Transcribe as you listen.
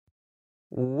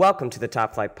Welcome to the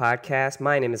Top Flight Podcast.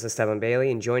 My name is Esteban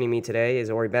Bailey, and joining me today is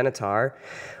Ori Benatar.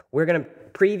 We're going to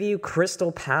preview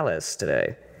Crystal Palace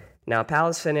today. Now,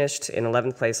 Palace finished in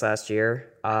 11th place last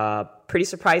year, pretty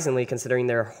surprisingly considering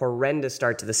their horrendous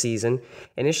start to the season.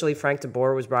 Initially, Frank de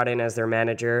Boer was brought in as their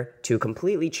manager to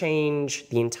completely change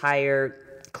the entire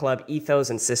club ethos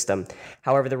and system.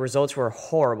 However, the results were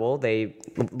horrible. They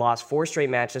lost 4 straight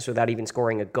matches without even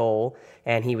scoring a goal,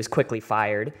 and he was quickly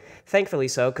fired. Thankfully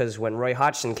so, because when Roy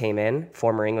Hodgson came in,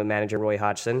 former England manager Roy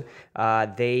Hodgson,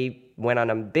 they went on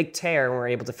a big tear and were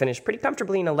able to finish pretty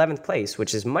comfortably in 11th place,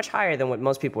 which is much higher than what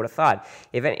most people would have thought.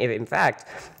 If in fact,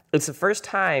 it's the first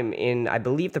time in, I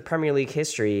believe, the Premier League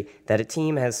history that a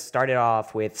team has started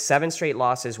off with 7 straight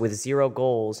losses with 0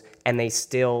 goals, and they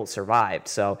still survived.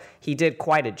 So he did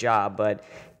quite a job, but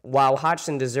while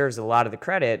Hodgson deserves a lot of the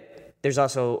credit, there's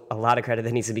also a lot of credit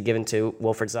that needs to be given to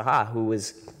Wilfried Zaha, who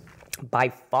was by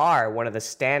far one of the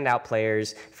standout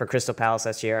players for Crystal Palace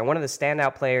last year and one of the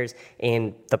standout players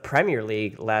in the Premier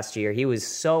League last year. He was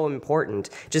so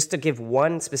important. Just to give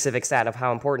one specific stat of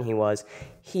how important he was,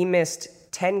 he missed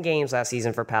 10 games last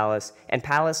season for Palace, and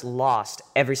Palace lost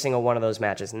every single one of those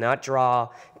matches. Not draw.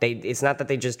 It's not that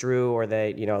they just drew or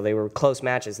they were close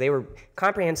matches. They were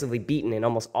comprehensively beaten in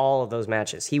almost all of those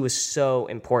matches. He was so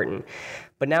important.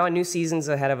 But now a new season's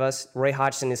ahead of us. Roy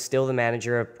Hodgson is still the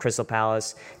manager of Crystal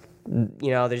Palace.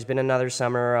 There's been another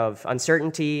summer of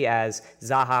uncertainty as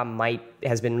Zaha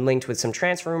has been linked with some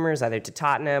transfer rumors, either to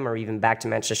Tottenham or even back to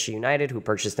Manchester United, who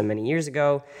purchased them many years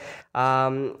ago.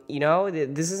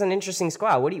 This is an interesting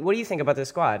squad. What do you think about this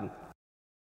squad?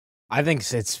 I think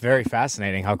it's very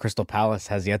fascinating how Crystal Palace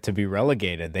has yet to be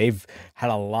relegated. They've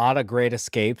had a lot of great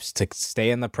escapes to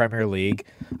stay in the Premier League.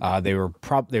 They were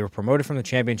promoted from the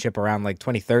Championship around like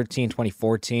 2013,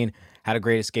 2014. Had a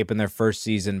great escape in their first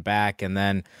season back, and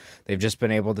then they've just been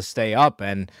able to stay up.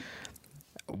 And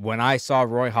when I saw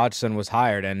Roy Hodgson was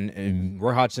hired, and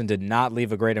Roy Hodgson did not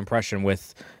leave a great impression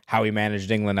with how he managed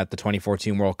England at the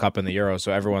 2014 World Cup and the Euro,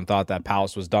 so everyone thought that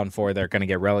Palace was done for. They're going to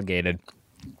get relegated.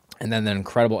 And then the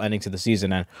incredible ending to the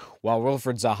season. And while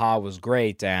Wilfried Zaha was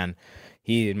great, and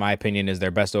he, in my opinion, is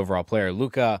their best overall player,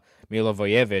 Luka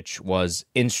Milivojevic was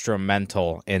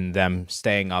instrumental in them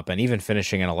staying up and even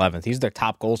finishing in 11th. He's their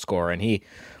top goal scorer, and he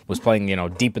was playing,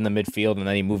 deep in the midfield, and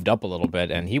then he moved up a little bit,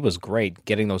 and he was great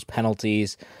getting those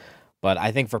penalties. But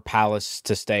I think for Palace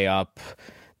to stay up,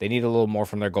 they need a little more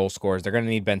from their goal scorers. They're going to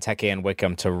need Benteke and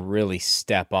Wickham to really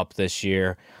step up this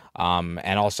year.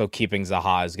 And also keeping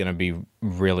Zaha is going to be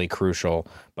really crucial.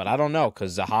 But I don't know,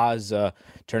 because Zaha is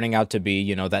turning out to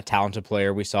be, that talented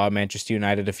player we saw at Manchester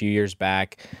United a few years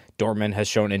back. Dortmund has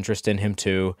shown interest in him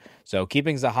too. So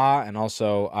keeping Zaha, and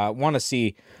also want to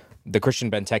see the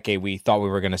Christian Benteke we thought we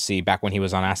were going to see back when he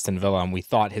was on Aston Villa, and we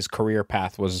thought his career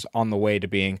path was on the way to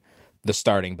being the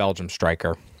starting Belgium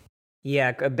striker.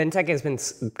 Yeah, Benteke has been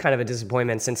kind of a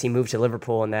disappointment since he moved to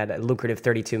Liverpool in that lucrative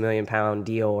 £32 million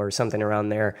deal or something around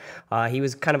there. He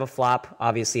was kind of a flop,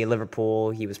 obviously, at Liverpool.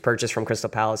 He was purchased from Crystal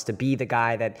Palace to be the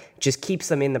guy that just keeps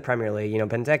them in the Premier League.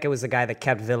 Benteke was the guy that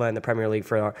kept Villa in the Premier League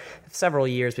for several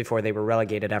years before they were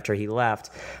relegated after he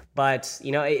left. But,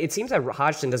 it seems that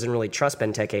Hodgson doesn't really trust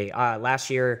Benteke.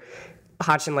 Last year,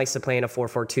 Hodgson likes to play in a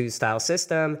 4-4-2 style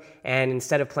system, and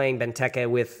instead of playing Benteke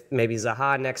with maybe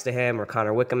Zaha next to him or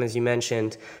Connor Wickham, as you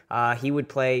mentioned, he would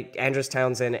play Andros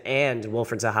Townsend and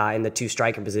Wilfried Zaha in the 2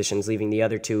 striker positions, leaving the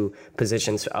other 2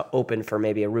 positions open for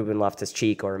maybe a Ruben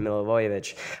Loftus-Cheek or a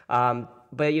Milivojevic.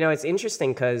 But it's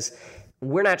interesting because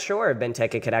we're not sure if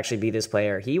Benteke could actually be this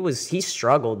player. He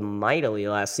struggled mightily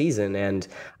last season, and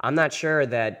I'm not sure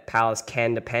that Palace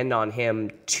can depend on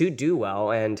him to do well.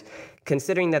 And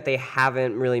considering that they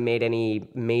haven't really made any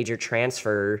major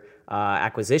transfer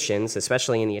acquisitions,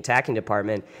 especially in the attacking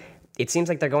department, it seems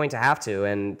like they're going to have to,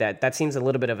 and that seems a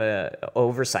little bit of a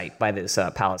oversight by this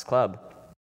Palace club.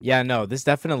 Yeah, no, this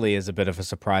definitely is a bit of a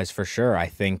surprise for sure. I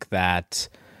think that,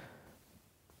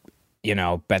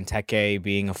 Benteke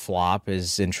being a flop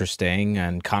is interesting,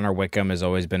 and Connor Wickham has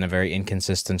always been a very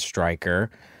inconsistent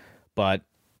striker, but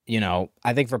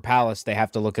I think for Palace, they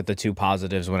have to look at the 2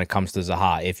 positives when it comes to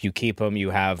Zaha. If you keep him,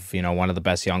 you have, one of the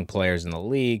best young players in the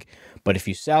league. But if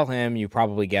you sell him, you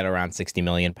probably get around £60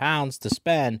 million to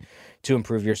spend to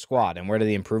improve your squad. And where do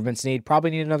the improvements need?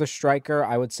 Probably need another striker.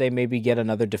 I would say maybe get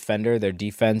another defender. Their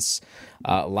defense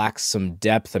lacks some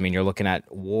depth. I mean, you're looking at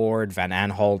Ward, Van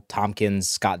Aanholt, Tompkins,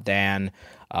 Scott Dan,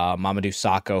 Mamadou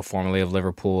Sakho, formerly of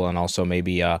Liverpool, and also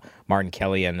maybe Martin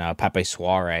Kelly and Pape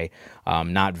Souare.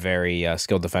 Not very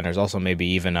skilled defenders. Also maybe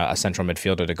even a central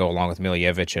midfielder to go along with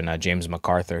Milivojevic and James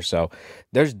MacArthur. So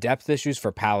there's depth issues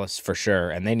for Palace for sure,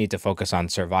 and they need to focus on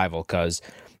survival because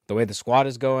the way the squad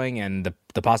is going and the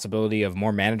the possibility of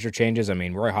more manager changes. I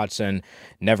mean, Roy Hodgson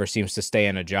never seems to stay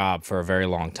in a job for a very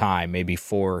long time, maybe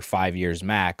 4 or 5 years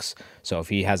max. So if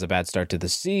he has a bad start to the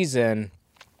season,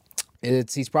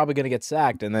 he's probably going to get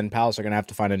sacked, and then Palace are going to have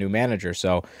to find a new manager.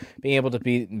 So being able to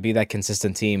be that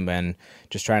consistent team and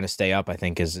just trying to stay up, I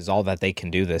think, is all that they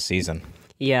can do this season.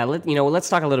 Yeah, let's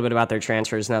talk a little bit about their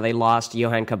transfers. Now, they lost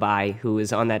Johan Cabaye, who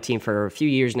is on that team for a few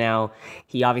years now.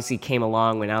 He obviously came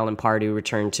along when Alan Pardew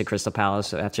returned to Crystal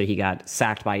Palace after he got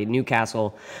sacked by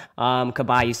Newcastle.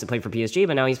 Cabaye used to play for PSG,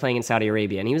 but now he's playing in Saudi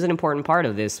Arabia, and he was an important part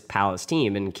of this Palace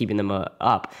team and keeping them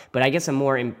up. But I guess a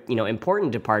more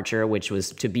important departure, which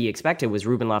was to be expected, was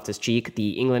Ruben Loftus-Cheek,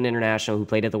 the England international who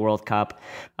played at the World Cup.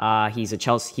 He was a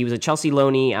Chelsea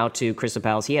loanee out to Crystal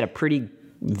Palace. He had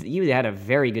a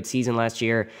very good season last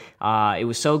year. It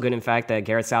was so good, in fact, that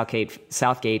Gareth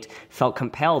Southgate felt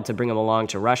compelled to bring him along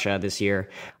to Russia this year.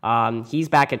 He's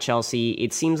back at Chelsea.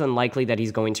 It seems unlikely that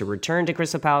he's going to return to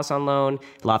Crystal Palace on loan.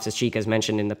 Loftus-Cheek has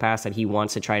mentioned in the past that he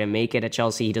wants to try to make it at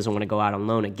Chelsea. He doesn't want to go out on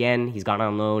loan again. He's gone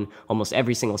on loan almost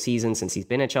every single season since he's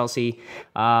been at Chelsea.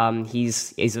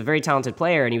 He's a very talented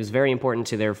player, and he was very important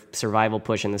to their survival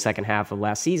push in the second half of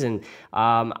last season.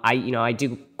 I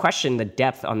do question the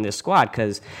depth on this squad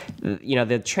because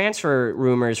the transfer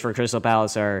rumors for Crystal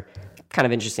Palace are kind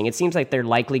of interesting. It seems like they're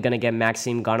likely going to get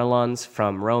Maxime Gonalons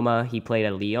from Roma. He played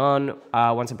at Lyon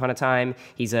once upon a time.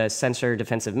 He's a center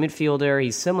defensive midfielder.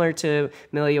 He's similar to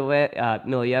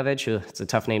Milijevic. It's a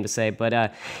tough name to say,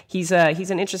 but he's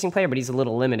an interesting player, but he's a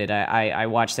little limited. I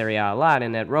watch Serie A lot,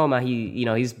 and at Roma,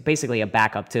 he's basically a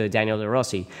backup to Daniel De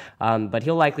Rossi. But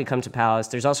he'll likely come to Palace.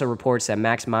 There's also reports that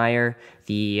Max Meyer,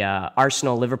 the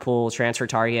Arsenal-Liverpool transfer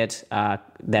target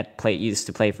used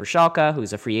to play for Schalke,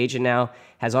 who's a free agent now,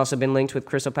 has also been linked with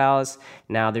Crystal Palace.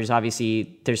 Now, there's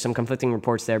some conflicting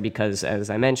reports there because, as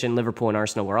I mentioned, Liverpool and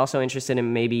Arsenal were also interested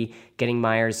in maybe getting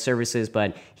Meyer's services,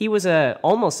 but he was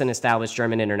almost an established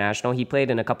German international. He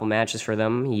played in a couple matches for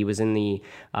them. He was in the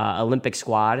Olympic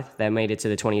squad that made it to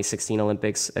the 2016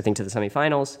 Olympics, I think to the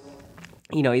semifinals.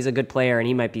 He's a good player, and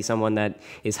he might be someone that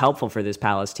is helpful for this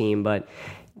Palace team, but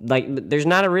there's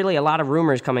not really a lot of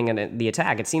rumors coming in the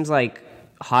attack. It seems like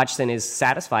Hodgson is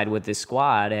satisfied with this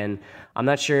squad, and I'm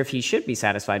not sure if he should be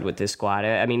satisfied with this squad.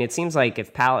 I mean, it seems like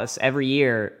if every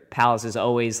year Palace is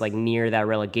always near that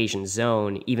relegation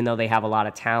zone, even though they have a lot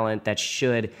of talent that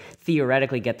should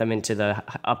theoretically get them into the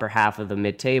upper half of the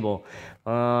mid-table.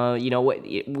 We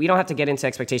don't have to get into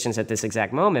expectations at this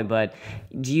exact moment, but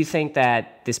do you think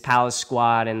that this Palace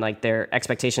squad and their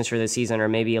expectations for this season are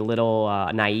maybe a little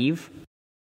naive?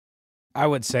 I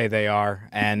would say they are,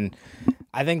 and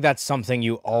I think that's something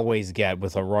you always get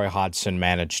with a Roy Hodgson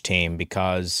managed team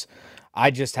because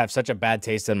I just have such a bad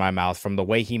taste in my mouth from the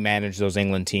way he managed those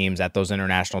England teams at those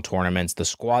international tournaments, the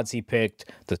squads he picked,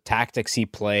 the tactics he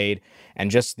played,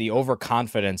 and just the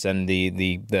overconfidence and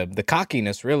the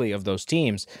cockiness really of those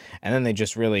teams. And then they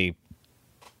just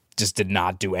did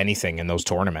not do anything in those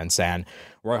tournaments. And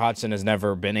Roy Hodgson has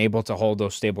never been able to hold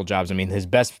those stable jobs. I mean, his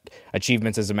best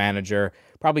achievements as a manager,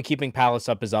 probably keeping Palace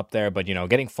up is up there, but,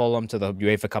 getting Fulham to the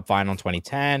UEFA Cup final in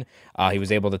 2010. He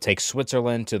was able to take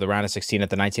Switzerland to the round of 16 at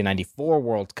the 1994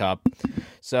 World Cup.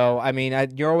 So, I mean,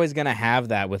 you're always going to have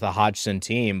that with a Hodgson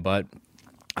team, but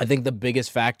I think the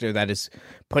biggest factor that is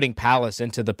putting Palace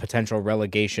into the potential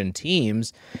relegation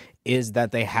teams is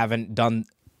that they haven't done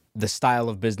the style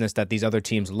of business that these other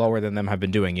teams lower than them have been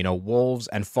doing. Wolves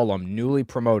and Fulham, newly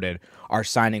promoted, are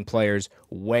signing players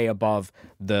way above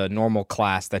the normal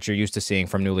class that you're used to seeing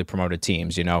from newly promoted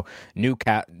teams.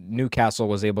 Newcastle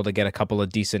was able to get a couple of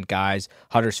decent guys.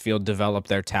 Huddersfield developed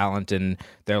their talent in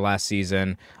their last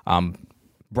season.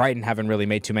 Brighton haven't really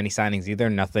made too many signings either,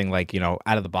 nothing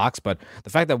out of the box, but the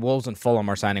fact that Wolves and Fulham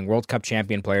are signing World Cup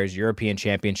champion players, European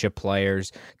Championship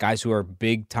players, guys who are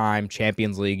big-time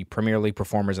Champions League, Premier League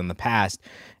performers in the past,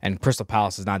 and Crystal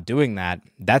Palace is not doing that,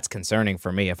 that's concerning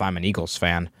for me if I'm an Eagles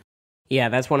fan. Yeah,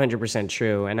 that's 100%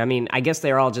 true. And I mean, I guess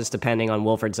they're all just depending on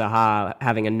Wilfried Zaha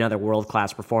having another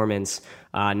world-class performance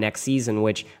next season,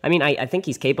 which, I mean, I think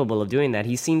he's capable of doing that.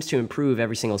 He seems to improve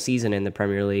every single season in the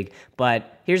Premier League.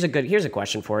 But here's a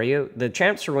question for you. The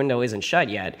transfer window isn't shut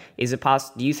yet.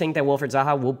 Do you think that Wilfried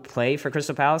Zaha will play for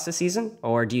Crystal Palace this season?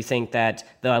 Or do you think that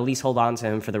they'll at least hold on to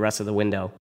him for the rest of the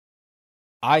window?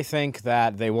 I think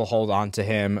that they will hold on to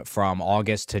him from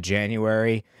August to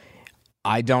January.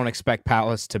 I don't expect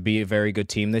Palace to be a very good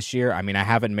team this year. I mean, I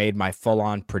haven't made my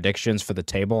full-on predictions for the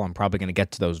table. I'm probably going to get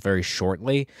to those very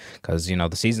shortly because, the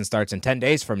season starts in 10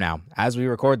 days from now. As we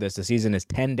record this, the season is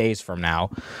 10 days from now.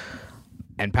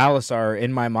 And Palace are,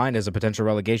 in my mind, as a potential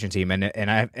relegation team. And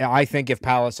I think if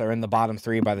Palace are in the bottom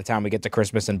three by the time we get to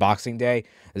Christmas and Boxing Day,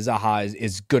 Zaha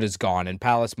is good as gone. And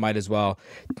Palace might as well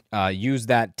use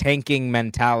that tanking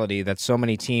mentality that so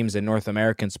many teams in North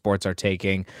American sports are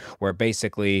taking, where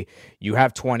basically you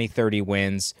have 20, 30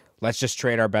 wins. Let's just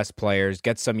trade our best players,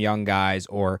 get some young guys,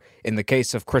 or in the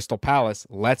case of Crystal Palace,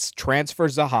 let's transfer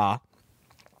Zaha.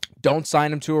 Don't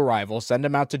sign him to a rival. Send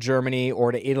him out to Germany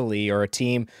or to Italy or a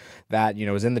team that,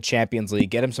 is in the Champions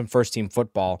League. Get him some first-team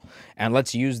football, and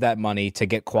let's use that money to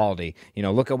get quality.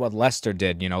 Look at what Leicester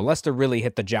did. Leicester really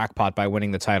hit the jackpot by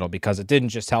winning the title because it didn't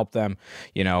just help them,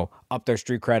 up their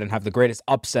street cred and have the greatest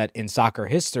upset in soccer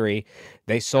history.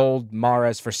 They sold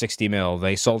Mahrez for 60 mil.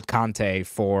 They sold Conte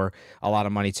for a lot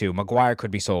of money too. Maguire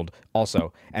could be sold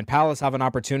also. And Palace have an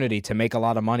opportunity to make a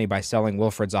lot of money by selling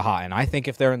Wilfried Zaha. And I think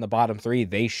if they're in the bottom three,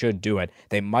 they should do it.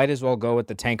 They might as well go with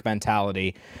the tank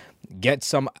mentality, get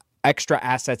some extra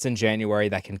assets in January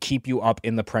that can keep you up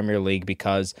in the Premier League,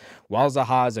 because while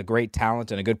Zaha is a great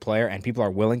talent and a good player and people are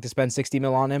willing to spend 60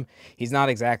 mil on him, he's not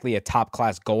exactly a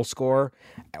top-class goal scorer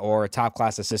or a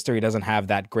top-class assister. He doesn't have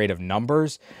that great of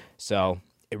numbers. So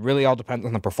it really all depends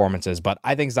on the performances, but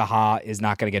I think Zaha is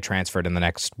not going to get transferred in the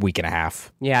next week and a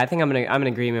half. Yeah, I think I'm in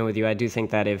agreement with you. I do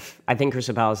think that I think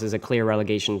Crystal Palace is a clear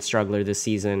relegation struggler this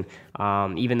season,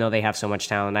 even though they have so much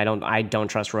talent. I don't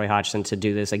trust Roy Hodgson to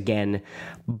do this again.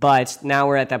 But now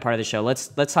we're at that part of the show.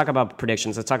 Let's talk about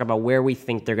predictions. Let's talk about where we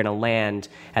think they're going to land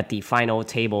at the final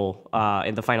table,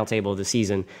 in the final table of the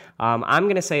season. I'm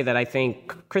going to say that I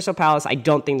think Crystal Palace, I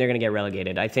don't think they're going to get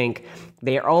relegated. I think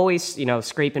they're always,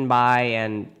 scraping by,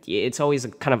 and it's always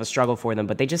kind of a struggle for them.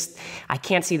 But I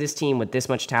can't see this team with this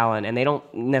much talent, and they don't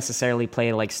necessarily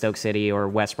play like Stoke City or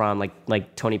West Brom,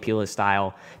 like Tony Pulis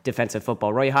style defensive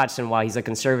football. Roy Hodgson, while he's a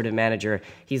conservative manager,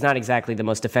 he's not exactly the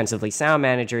most defensively sound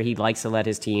manager. He likes to let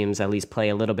his teams at least play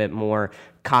a little bit more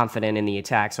confident in the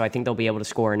attack. So I think they'll be able to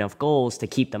score enough goals to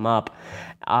keep them up.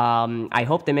 I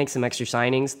hope they make some extra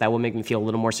signings. That will make me feel a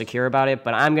little more secure about it.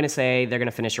 But I'm going to say they're going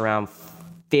to finish around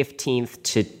 15th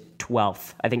to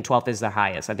 12th. I think 12th is their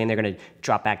highest. I think they're going to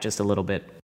drop back just a little bit.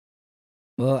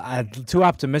 Well, too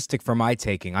optimistic for my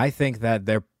taking. I think that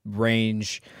their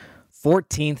range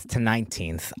 14th to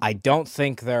 19th. I don't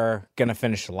think they're going to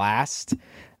finish last.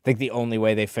 I think the only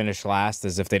way they finish last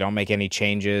is if they don't make any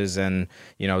changes and,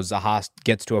 Zaha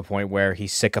gets to a point where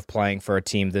he's sick of playing for a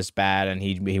team this bad and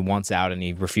he wants out and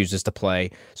he refuses to play,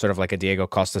 sort of like a Diego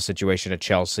Costa situation at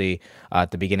Chelsea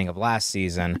at the beginning of last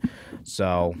season.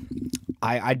 So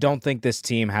I don't think this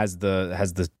team has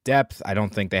the depth. I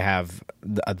don't think they have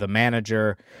the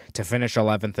manager to finish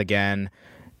 11th again.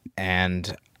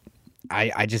 And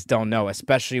I just don't know,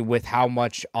 especially with how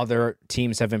much other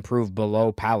teams have improved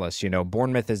below Palace.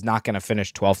 Bournemouth is not going to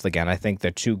finish 12th again. I think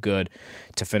they're too good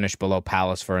to finish below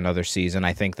Palace for another season.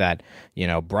 I think that,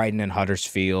 Brighton and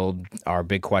Huddersfield are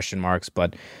big question marks,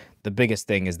 but the biggest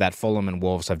thing is that Fulham and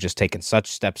Wolves have just taken such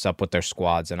steps up with their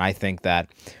squads. And I think that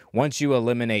once you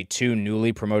eliminate two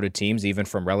newly promoted teams, even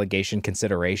from relegation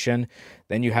consideration,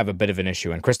 then you have a bit of an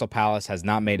issue. And Crystal Palace has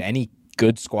not made any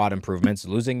good squad improvements.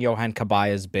 Losing Johan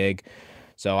Cabaye is big.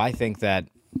 So I think that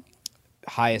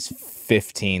highest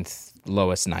 15th,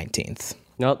 lowest 19th.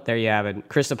 Nope, there you have it.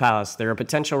 Crystal Palace, they're a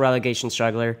potential relegation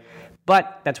struggler,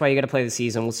 but that's why you got to play the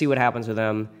season. We'll see what happens with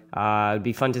them. It'd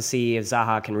be fun to see if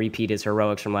Zaha can repeat his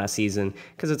heroics from last season,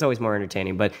 because it's always more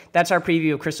entertaining. But that's our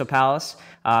preview of Crystal Palace.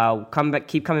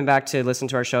 Keep coming back to listen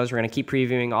to our shows. We're going to keep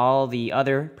previewing all the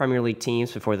other Premier League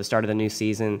teams before the start of the new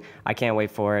season. I can't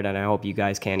wait for it, and I hope you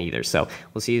guys can either. So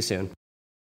we'll see you soon.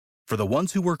 For the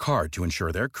ones who work hard to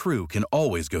ensure their crew can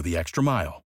always go the extra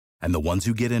mile, and the ones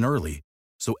who get in early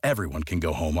so everyone can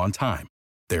go home on time,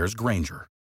 there's Grainger,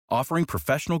 offering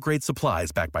professional-grade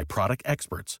supplies backed by product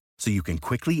experts so you can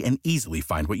quickly and easily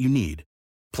find what you need.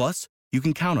 Plus, you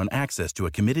can count on access to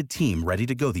a committed team ready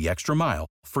to go the extra mile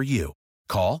for you.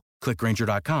 Call, click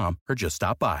Grainger.com, or just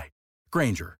stop by.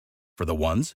 Grainger, for the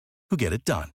ones who get it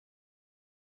done.